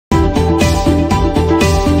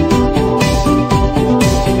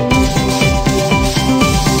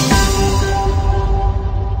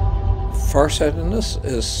Farsightedness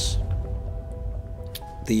is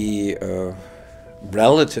the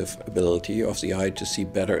relative ability of the eye to see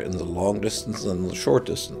better in the long distance than the short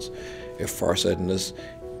distance. If farsightedness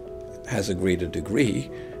has a greater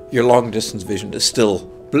degree, your long distance vision is still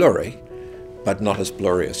blurry, but not as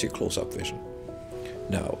blurry as your close-up vision.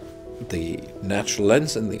 Now, the natural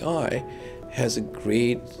lens in the eye has a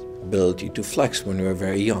great ability to flex when you're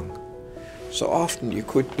very young. So often you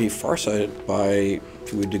could be farsighted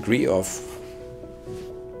to a degree of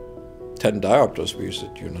 10 diopters, because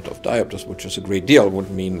the unit of diopters, which is a great deal,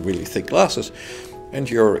 would mean really thick glasses. And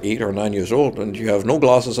you're 8 or 9 years old and you have no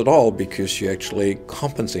glasses at all because you're actually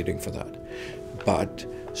compensating for that. But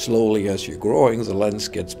slowly as you're growing, the lens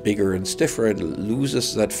gets bigger and stiffer and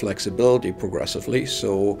loses that flexibility progressively,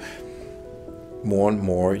 so more and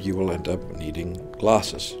more you will end up needing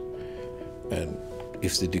glasses. And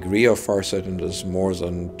if the degree of farsightedness is more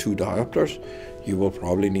than 2 diopters, you will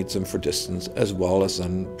probably need them for distance as well as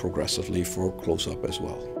then progressively for close-up as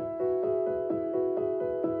well.